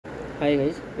Hi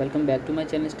guys, welcome back to my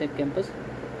channel Tech Campus.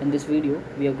 In this video,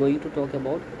 we are going to talk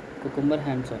about Cucumber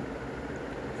hands-on.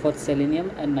 For Selenium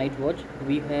and Nightwatch,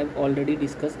 we have already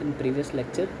discussed in previous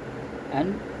lecture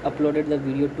and uploaded the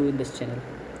video too in this channel.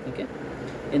 Okay.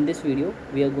 In this video,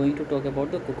 we are going to talk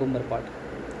about the Cucumber part.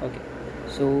 Okay.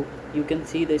 So you can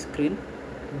see the screen.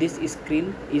 This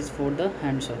screen is for the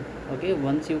hands-on. Okay.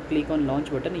 Once you click on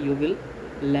launch button, you will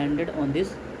landed on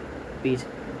this page.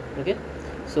 Okay.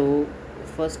 So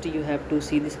first you have to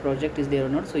see this project is there or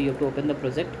not, so you have to open the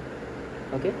project.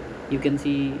 Okay, you can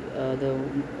see the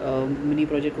mini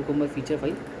project Cucumber feature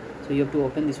file, so you have to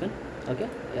open this one. Okay,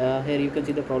 here you can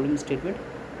see the problem statement.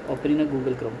 Open in a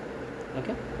Google Chrome.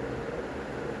 Okay,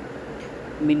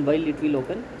 meanwhile it will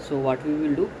open. So what we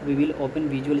will do, we will open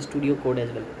Visual Studio Code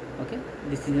as well. Okay,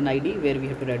 this is an ID where we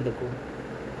have to write the code.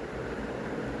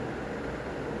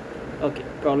 Okay,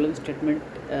 problem statement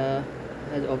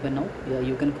has open now. Yeah,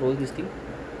 you can close this thing.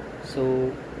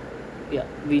 So yeah,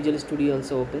 Visual Studio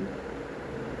also open.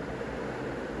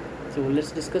 So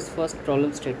let's discuss first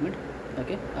problem statement.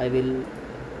 Okay, I will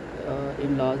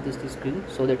enlarge this screen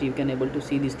so that you can able to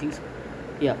see these things.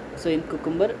 Yeah, so in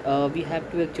Cucumber we have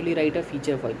to actually write a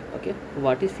feature file. Okay,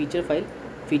 what is feature file?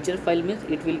 Feature file means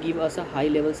it will give us a high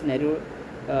level scenario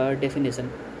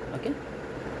definition. Okay,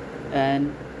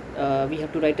 and we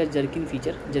have to write a jerkin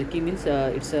feature. Jerky means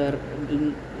it's a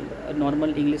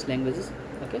normal English languages.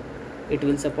 Okay, it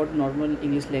will support normal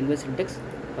English language syntax.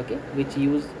 Okay, which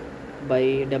used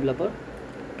by developer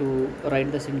to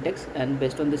write the syntax, and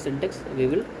based on the syntax we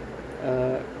will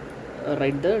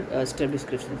write the step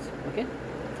descriptions. Okay,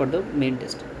 for the main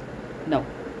test. Now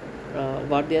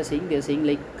what they are saying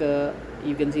like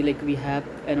you can see like we have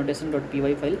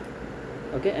annotation.py file.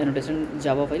 Okay, annotation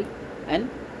Java file, and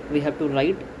we have to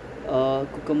write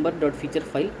cucumber.feature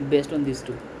file based on these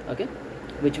two. Okay,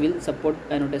 which will support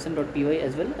annotation.py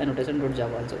as well,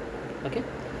 annotation.java also. Okay,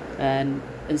 and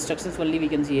instructions only we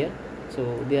can see here.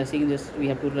 So they are saying just we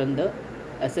have to run the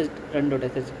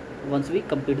run.sh once we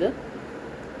complete the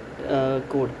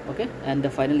code. Okay, and the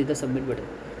finally the submit button.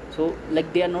 So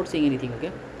like they are not saying anything.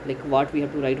 Okay, like what we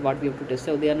have to write, what we have to test,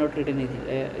 so they are not written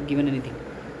anything, given anything.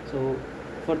 So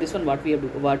for this one, what we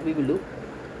will do,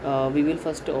 we will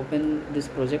first open this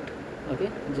project. Okay,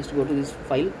 just go to this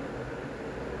file,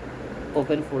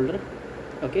 open folder.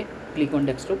 Okay, click on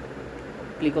desktop,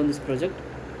 click on this project,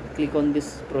 click on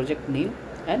this project name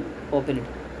and open it.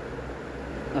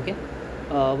 Okay,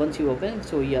 once you open,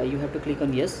 so yeah, you have to click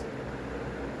on yes,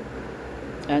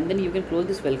 and then you can close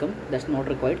this welcome, that's not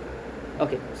required.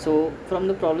 Okay, so from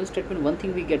the problem statement, one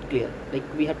thing we get clear, like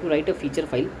we have to write a feature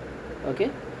file. Okay,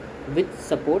 which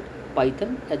support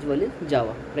Python as well as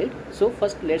Java, right? So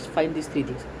first let's find these three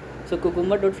things. So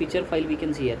cucumber.feature file we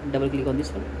can see here, double click on this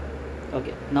one.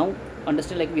 Okay, now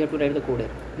understand like we have to write the code here.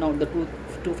 Now the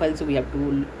two files we have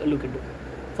to look into.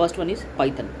 First one is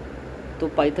Python, so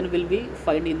Python will be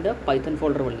find in the Python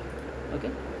folder only.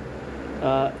 Okay,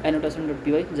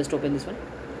 annotation.py, just open this one.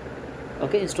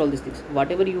 Okay, install these things,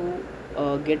 whatever you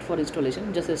get for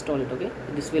installation, just install it. Okay,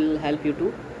 this will help you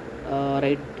to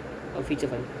write a feature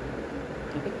file.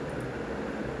 Okay,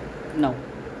 now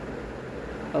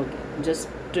okay, just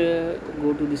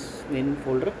go to this main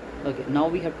folder. Okay, now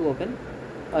we have to open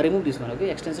remove this one. Okay,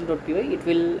 extension.py, it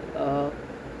will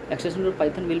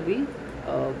extension.python will be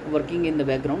working in the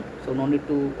background, so no need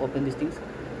to open these things.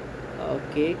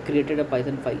 Okay, created a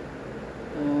Python file,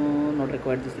 not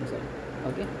required these things.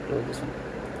 Okay, close this one.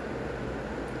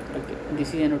 Okay,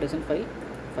 this is annotation file,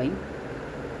 fine.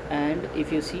 And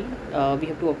if you see we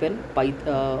have to open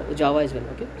Java as well.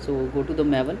 Okay, so go to the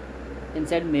Maven.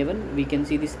 Inside Maven we can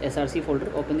see this src folder,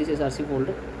 open this src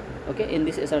folder. Okay, in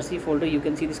this src folder you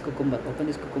can see this Cucumber, open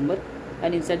this Cucumber,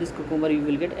 and inside this Cucumber you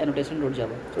will get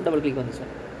annotation.java, so double click on this one.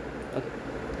 Okay,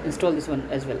 install this one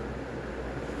as well.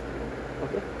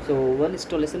 Okay, so one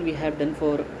installation we have done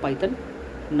for Python,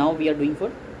 now we are doing for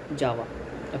Java.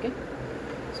 Okay,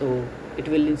 so it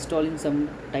will install in some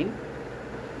time.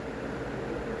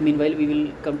 Meanwhile we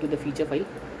will come to the feature file.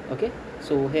 Okay,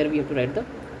 so here we have to write the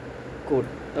code.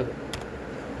 Okay,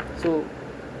 so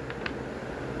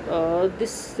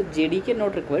this JDK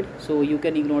not required, so you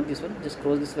can ignore this one, just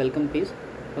close this welcome page.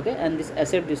 Okay, and this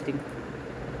accept this thing.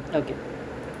 Okay,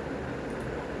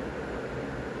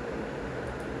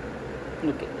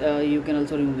 okay, you can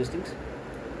also remove these things.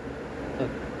 Okay.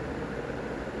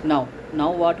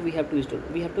 Now what we have to install,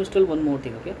 we have to install one more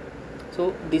thing. Okay,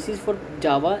 so this is for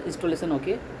Java installation.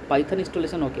 Okay, Python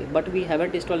installation. Okay, but we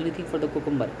haven't installed anything for the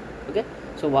Cucumber. Okay,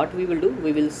 so what we will do,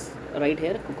 we will write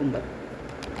here Cucumber.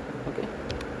 Okay,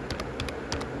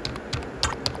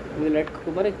 we will write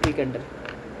Cucumber and click enter.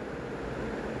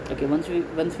 Okay,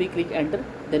 once we click enter,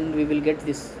 then we will get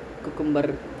this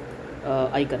cucumber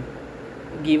icon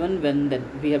given. When then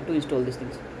we have to install these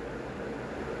things.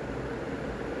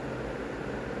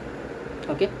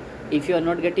 Okay, if you are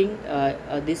not getting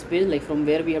this page, like from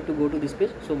where we have to go to this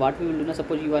page, so what we will do now,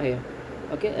 suppose you are here,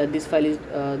 okay, this file is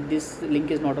this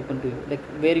link is not open to you, like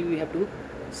where you have to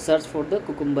search for the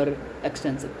cucumber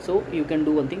extension. So you can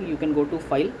do one thing, you can go to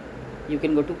file, you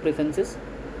can go to preferences.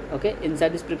 Okay,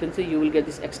 inside this preferences you will get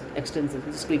this extension,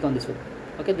 just click on this one.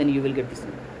 Okay, then you will get this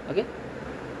thing. Okay,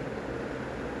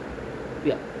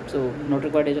 yeah, so not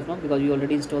required as of now because you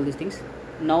already installed these things.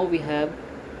 Now we have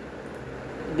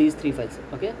these three files.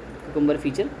 Okay, cucumber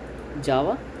feature,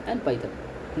 Java and Python.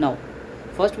 Now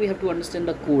first we have to understand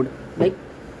the code, like,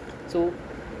 so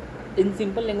in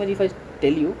simple language if I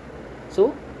tell you,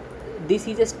 so this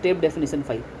is a step definition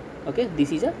file. Okay,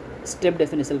 this is a step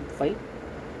definition file.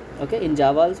 Okay, in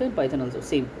Java also, in Python also,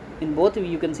 same. In both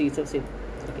you can see it's the same.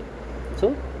 Okay,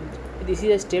 so this is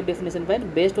a step definition file.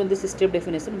 Based on this step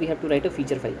definition we have to write a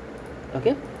feature file.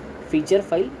 Okay, feature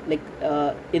file, like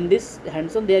in this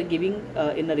hands-on they are giving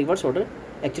in a reverse order.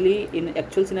 Actually in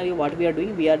actual scenario what we are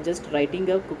doing, we are just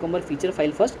writing a cucumber feature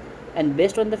file first, and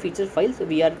based on the feature files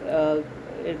we are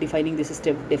defining this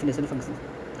step definition functions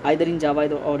either in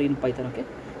Java or in Python. Okay,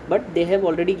 but they have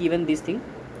already given this thing.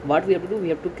 What we have to do, we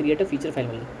have to create a feature file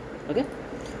only. Okay,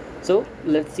 so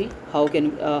let's see how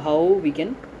we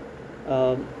can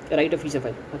write a feature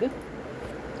file. Okay,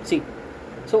 see,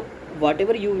 so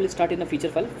whatever you will start in a feature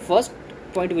file, first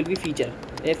point will be feature,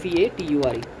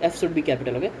 feature, f should be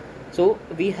capital. Okay, so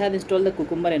we have installed the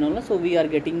cucumber and all, so we are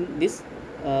getting this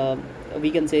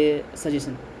we can say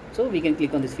suggestion, so we can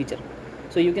click on this feature.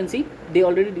 So you can see they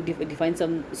already define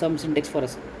some syntax for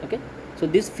us. Okay, so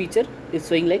this feature is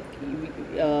showing like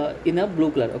in a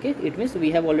blue color. Okay, it means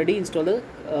we have already installed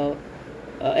the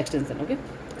extension. Okay,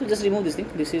 so just remove this thing,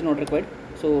 this is not required.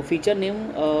 So feature name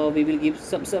we will give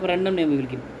some random name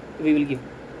we will give.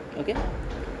 Okay,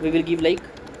 we will give like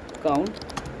count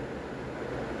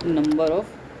number of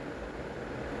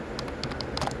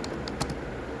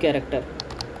character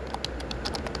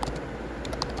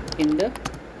in the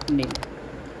name.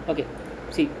 Okay,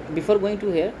 see, before going to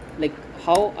here, like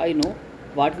how I know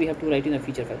what we have to write in a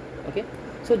feature file. Okay,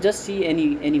 so just see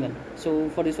anyone. So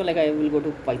for this one, like I will go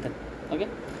to Python. Okay,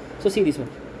 so see this one.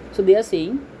 So they are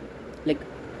saying like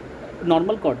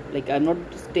normal code, like I'm not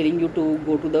telling you to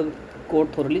go to the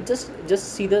code thoroughly, just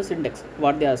see the syntax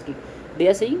what they are asking. They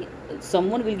are saying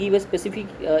someone will give a specific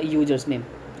user's name.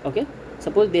 Okay,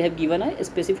 suppose they have given a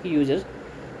specific user,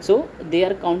 so they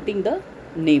are counting the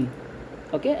name.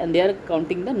 Okay, and they are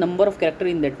counting the number of character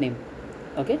in that name.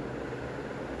 Okay,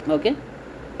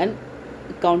 and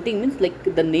counting means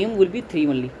like the name will be 3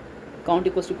 only. Count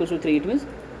equals to 3, it means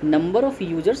number of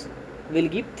users will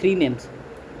give 3 names.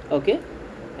 Okay,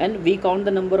 and we count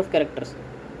the number of characters,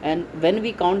 and when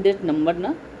we count that number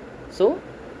na, so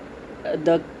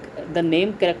the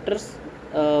name characters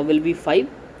will be 5.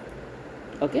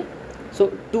 Okay, so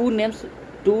two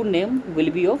name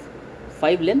will be of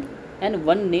 5 length and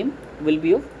one name will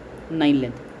be of 9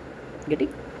 length.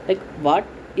 Getting like what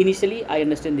initially I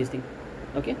understand this thing.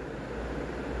 Okay,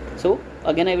 so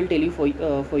again I will tell you for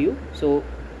you. So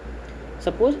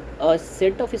suppose a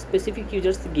set of specific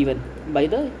users given by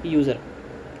the user.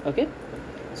 Okay,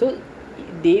 so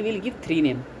they will give 3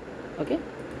 name. Okay,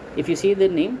 if you see the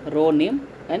name, row name,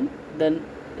 and then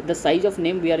the size of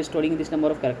name, we are storing this number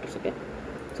of characters. Okay,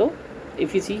 so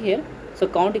if you see here, so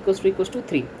count equals to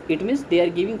 3, it means they are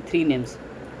giving 3 names.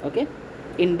 Okay,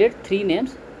 in that 3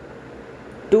 names,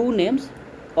 2 names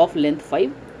of length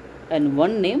 5 and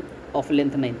 1 name of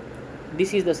length 9.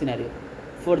 This is the scenario.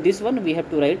 For this one we have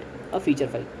to write a feature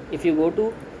file. If you go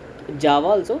to Java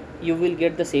also, you will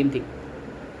get the same thing.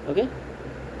 Okay,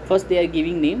 first they are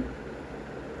giving name.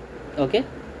 Okay,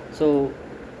 so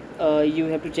you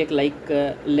have to check like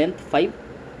length 5.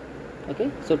 Okay,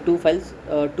 so 2 files,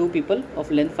 2 people of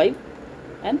length 5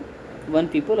 and 1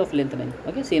 people of length 9.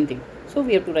 Okay, same thing. So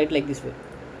we have to write like this way.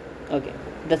 Okay,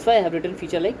 that's why I have written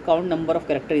feature like count number of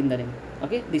character in the name.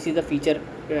 Okay, this is the feature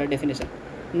definition.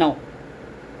 Now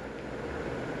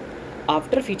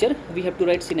after feature we have to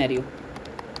write scenario.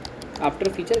 After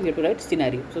feature we have to write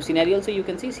scenario. So scenario also you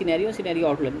can see scenario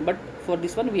outline, but for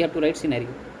this one we have to write scenario.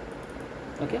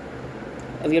 Okay,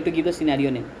 we have to give the scenario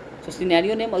name. So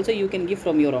scenario name also you can give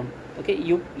from your own. Okay,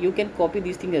 you can copy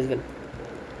these things as well.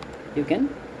 You can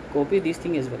copy this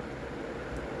thing as well.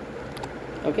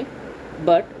 Okay,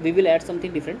 but we will add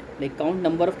something different, like count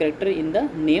number of character in the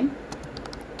name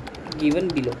given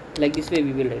below. Like this way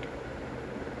we will write.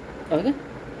 Okay,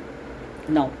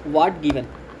 now what given,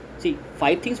 See,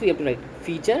 5 things we have to write: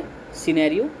 feature,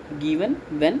 scenario, given,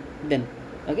 when, then.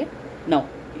 Okay. Now,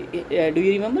 do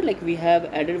you remember, like, we have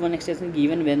added one extension,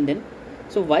 given, when, then.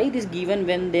 So why this given,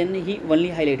 when, then he only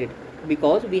highlighted?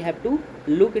 Because we have to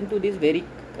look into this very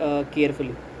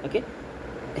carefully. Okay.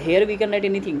 Here we can write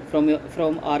anything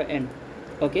from our end.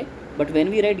 Okay. But when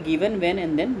we write given, when,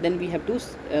 and then we have to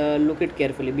look it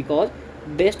carefully, because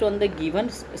based on the given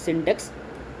syntax,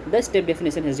 the step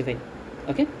definition has defined.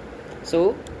 Okay.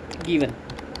 So given,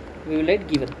 we will write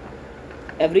given.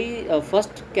 Every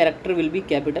first character will be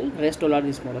capital, rest all are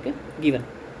in small. Okay. Given.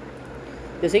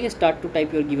 They're saying start to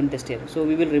type your given test here. So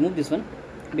we will remove this one,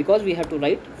 because we have to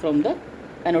write from the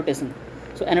annotation.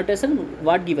 So annotation,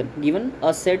 what given? Given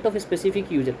a set of specific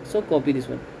user. So copy this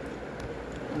one.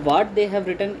 What they have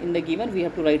written in the given, we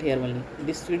have to write here only.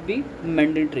 This will be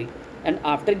mandatory. And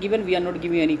after given, we are not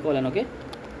giving any colon. Okay.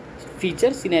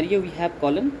 Feature, scenario, we have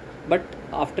colon, but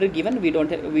after given, we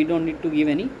don't need to give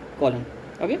any colon.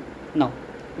 Okay. Now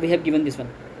we have given this one.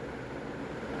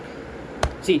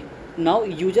 See, now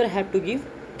user have to give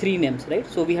 3 names, right?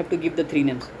 So we have to give the 3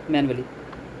 names manually.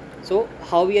 So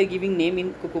how we are giving name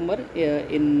in Cucumber,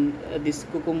 in this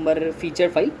Cucumber feature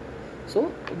file?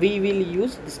 So we will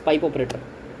use this pipe operator.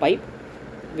 Pipe,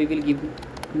 we will give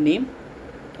name.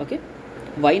 Okay.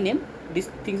 Why name? These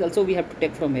things also we have to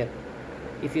take from here.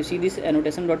 If you see this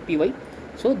annotation.py,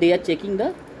 so they are checking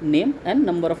the name and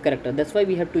number of character. That's why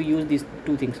we have to use these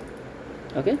 2 things.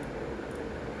 Okay.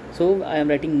 So I am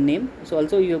writing name. So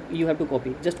also you have to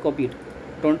copy. Just copy it.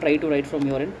 Don't try to write from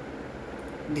your end.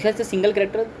 This has a single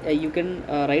character. You can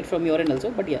write from your end also,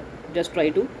 but yeah, just try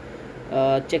to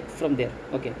check from there.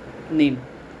 Okay. Name.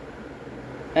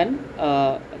 And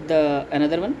the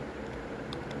another one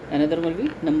will be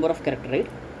number of character, right?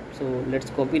 So let's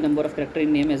copy number of character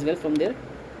in name as well from there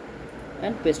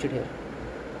and paste it here.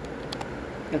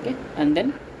 Okay. And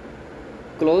then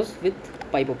close with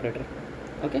pipe operator.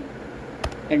 Okay.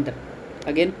 Enter.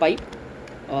 Again pipe.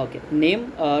 Okay.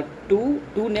 Name, two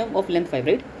name of length 5,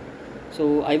 right?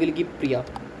 So I will give Priya.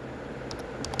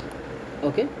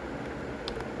 Okay.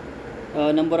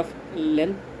 Number of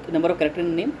character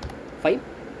in name 5.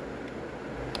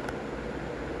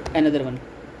 Another one.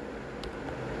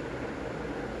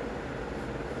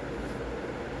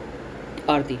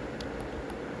 Aarti.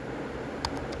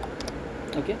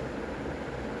 Okay.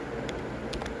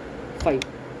 5.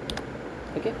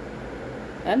 Okay.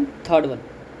 And third one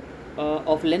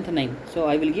of length 9. So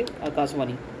I will give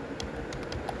Akashwani.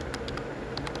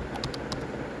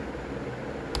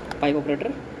 Pipe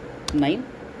operator 9.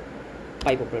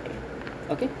 Pipe operator.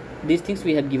 Okay. These things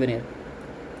we have given here.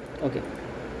 Okay.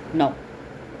 Now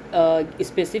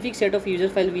specific set of user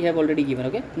file we have already given.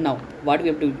 Okay. Now what we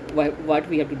have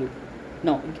to do?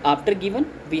 Now after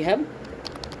given we have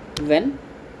when.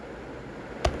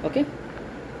 Okay.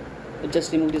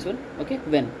 Just remove this one. Okay.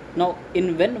 When. Now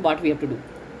in when, what we have to do?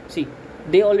 See,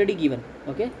 they already given.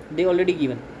 Okay. They already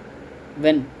given.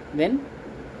 When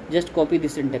just copy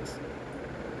this syntax.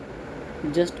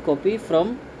 Just copy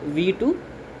from v to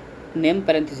name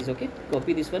parenthesis. Okay.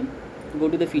 Copy this one. Go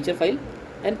to the feature file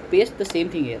and paste the same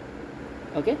thing here.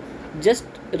 Okay. Just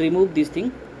remove this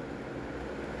thing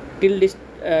till this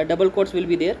double quotes will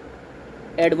be there.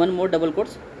 Add one more double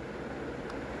quotes.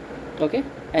 Okay.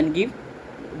 And give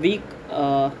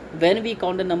when we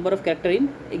count the number of character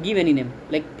in, give any name,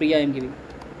 like Priya I am giving.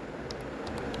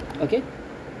 Okay.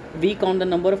 We count the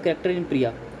number of character in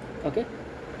Priya. Okay.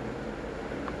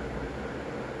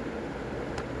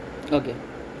 Okay.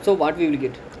 So what we will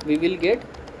get? We will get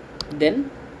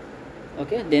then.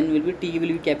 Okay. Then will be T will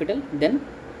be capital. Then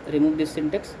remove this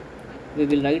syntax. We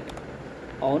will write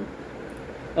on.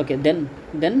 Okay. Then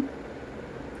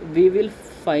we will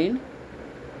find.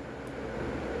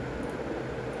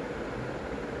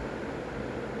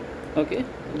 Okay.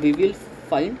 We will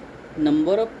find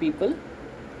number of people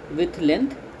with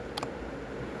length.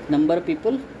 Number of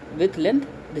people with length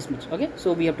this much. Okay.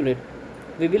 So we have to write.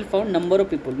 We will find number of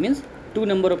people, means 2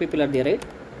 number of people are there, right?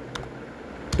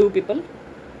 2 people.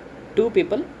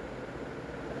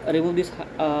 Remove this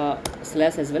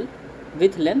slash as well.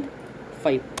 With length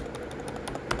 5.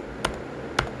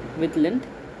 With length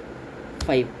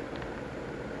 5.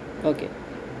 Okay.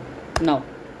 Now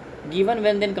given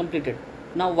when then completed.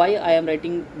 Now why I am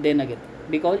writing then again?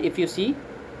 Because if you see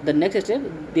the next step,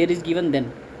 there is given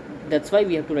then. That's why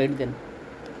we have to write then.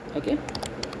 Okay.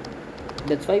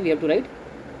 That's why we have to write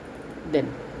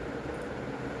then.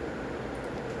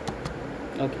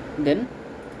 Okay. Then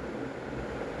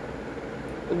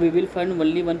we will find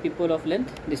only 1 people of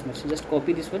length this much. Just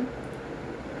copy this one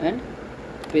and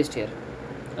paste here.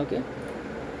 Okay.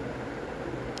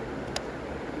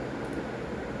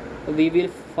 we will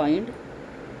find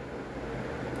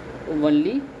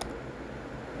only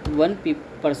one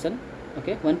person,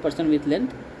 okay, one person with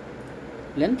length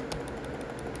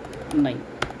 9.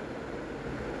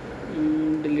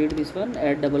 Delete this one,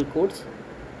 add double quotes,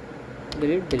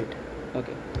 delete,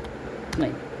 okay,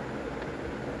 9.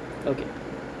 Okay,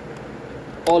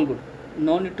 all good,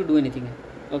 no need to do anything.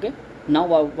 Okay, now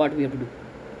what we have to do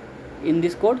in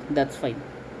this code, that's fine,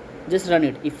 just run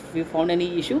it. If we found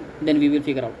any issue, then we will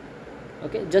figure out.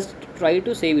 Okay, just try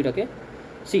to save it. Okay,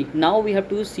 see, now we have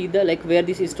to see the where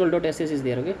this install.sh is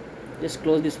there. Okay, just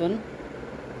close this one,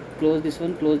 close this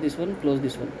one, close this one, close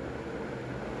this one.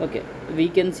 Okay, we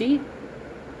can see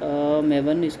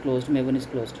Maven is closed,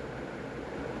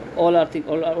 all are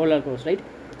closed, right?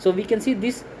 So we can see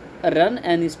this run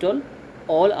and install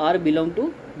all are belong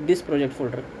to this project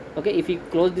folder. Okay, if we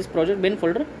close this project main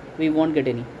folder, we won't get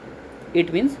any.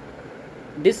 It means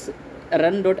this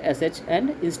run.sh and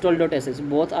install.sh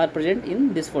both are present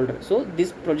in this folder, so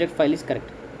this project file is correct.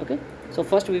 Okay, so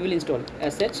first we will install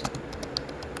sh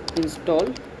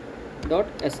install.sh,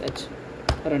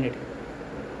 run it.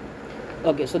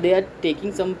 Okay, so they are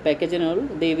taking some package and all.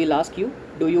 They will ask you,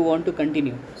 do you want to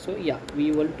continue? So yeah,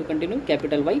 we want to continue.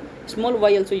 Capital Y, small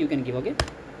y also you can give. Okay,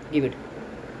 give it.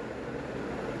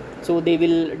 So they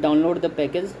will download the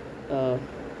package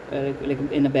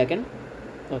in the backend.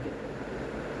 Okay,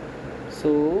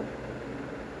 so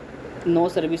no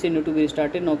service need to be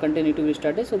restarted, no content need to be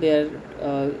restarted. So they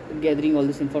are gathering all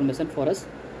this information for us.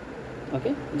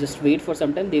 Okay, just wait for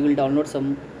some time, they will download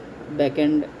some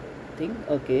backend thing.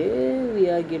 Okay, we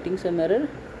are getting some error.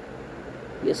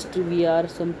 Yes, we are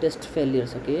some test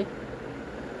failures. Okay,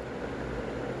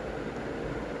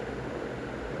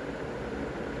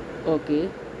 okay,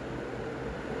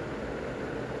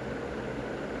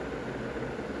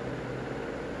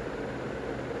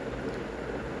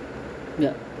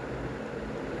 yeah.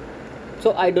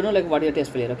 So I don't know what your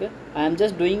test failure. Okay, I am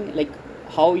just doing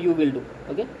how you will do.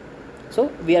 Okay,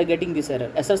 so we are getting this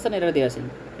error, assertion error they are saying.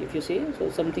 If you see,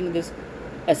 so something, this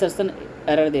assertion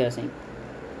error they are saying.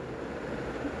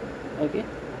 Okay,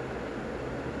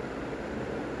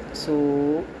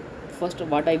 so first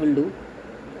what I will do,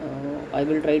 I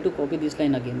will try to copy this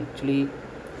line again. Actually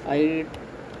I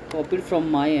copied from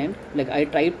my end, I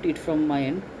typed it from my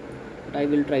end, but I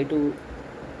will try to,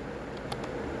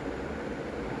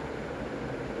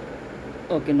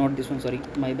 okay, not this one, sorry,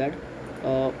 my bad,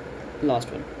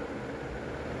 last one.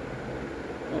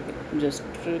 Okay, just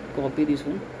copy this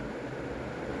one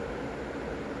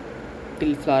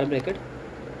till flower bracket.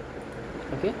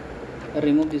 Okay,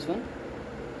 remove this one,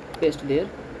 paste there.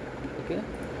 Okay,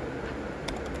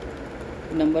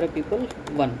 number of people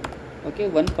 1. Okay,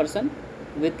 one person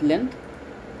with length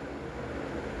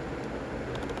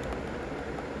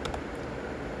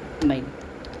 9.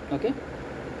 Okay,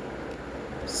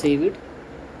 save it.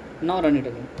 Now run it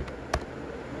again.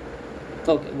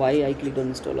 Okay, why I clicked on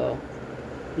install?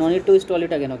 No need to install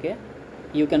it again. Okay,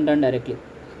 you can run directly.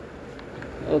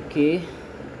 Okay,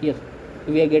 yes,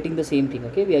 we are getting the same thing.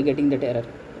 Okay, we are getting that error.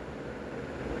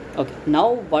 Okay,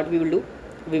 now what we will do,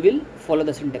 we will follow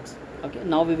the syntax. Okay,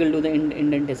 now we will do the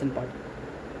indentation part.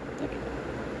 Okay,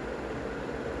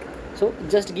 so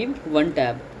just give one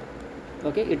tab.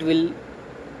 Okay, it will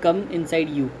come inside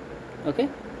you. Okay,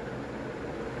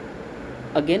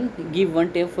 again give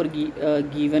one tab for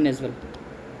given as well.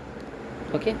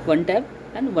 Okay, one tab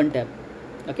and one tab.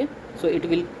 Okay, so it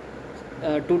will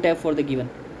 2 tab for the given.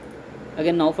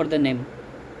 Again, now for the name,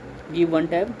 give one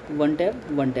tab, one tab,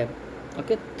 one tab.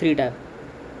 Okay, 3 tab.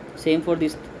 Same for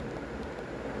this,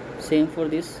 same for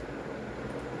this.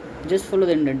 Just follow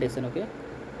the indentation. Okay,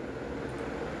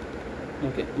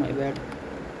 okay, my bad.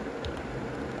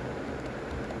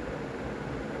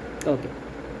 Okay,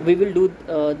 we will do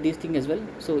this thing as well.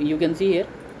 So you can see here,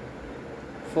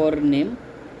 for name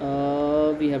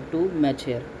we have to match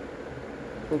here.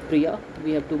 For Priya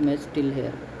we have to match till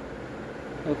here.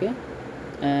 Okay,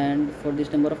 and for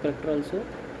this number of character also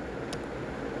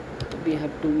we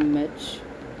have to match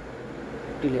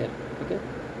till here. Okay,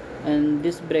 and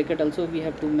this bracket also we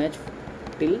have to match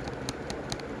till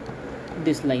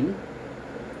this line,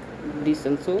 this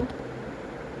also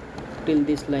till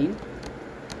this line,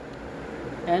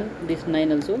 and this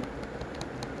 9 also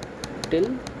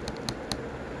till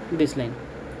this line.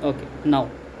 Okay, now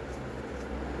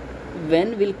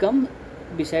when will come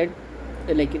beside,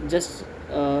 just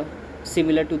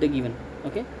similar to the given.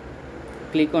 Okay,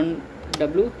 click on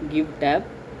W, give tab,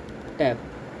 tab,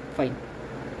 fine.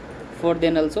 For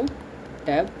then also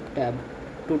tab, tab,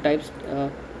 2 types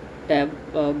tab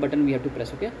button we have to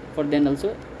press. Okay, for then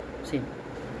also same.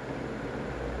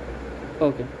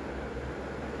 Okay,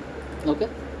 Okay,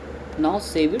 now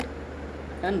save it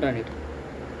and run it.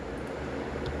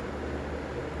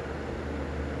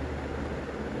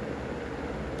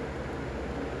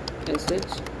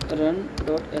 sh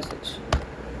run.sh.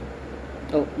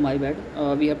 Oh, my bad,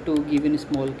 we have to give in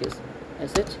small case.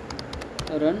 sh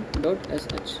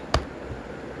run.sh.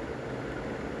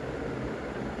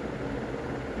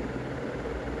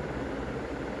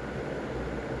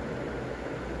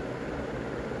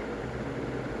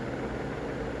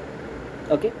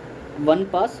 Okay, one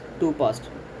pass, two passed.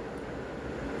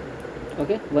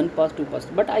 Okay, one pass, two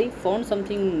passed, but I found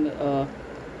something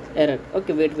error.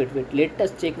 Okay, wait, let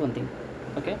us check one thing.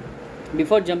 Okay,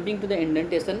 before jumping to the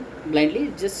indentation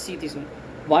blindly, just see this one.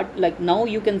 What, like, now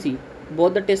you can see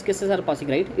both the test cases are passing,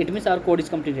 right? It means our code is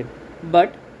completed,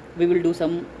 but we will do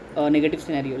some negative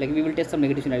scenario, like we will test some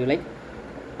negative scenario, like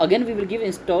again we will give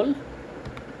install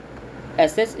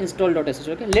sh install.sh.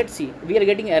 Okay, let's see we are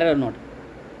getting error or not.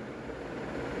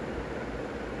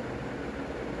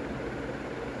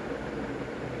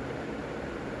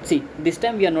 See, this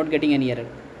time we are not getting any error.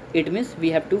 It means we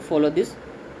have to follow this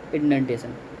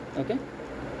indentation. Okay,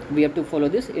 we have to follow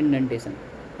this indentation.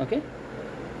 Okay,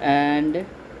 and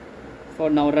for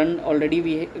now run already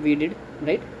we did,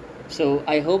 right? So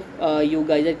I hope you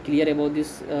guys are clear about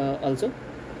this also.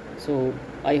 So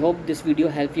I hope this video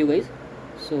help you guys.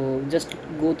 So just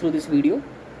go through this video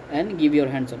and give your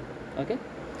hands on. Okay,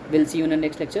 we'll see you in the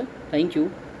next lecture. Thank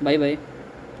you. Bye bye.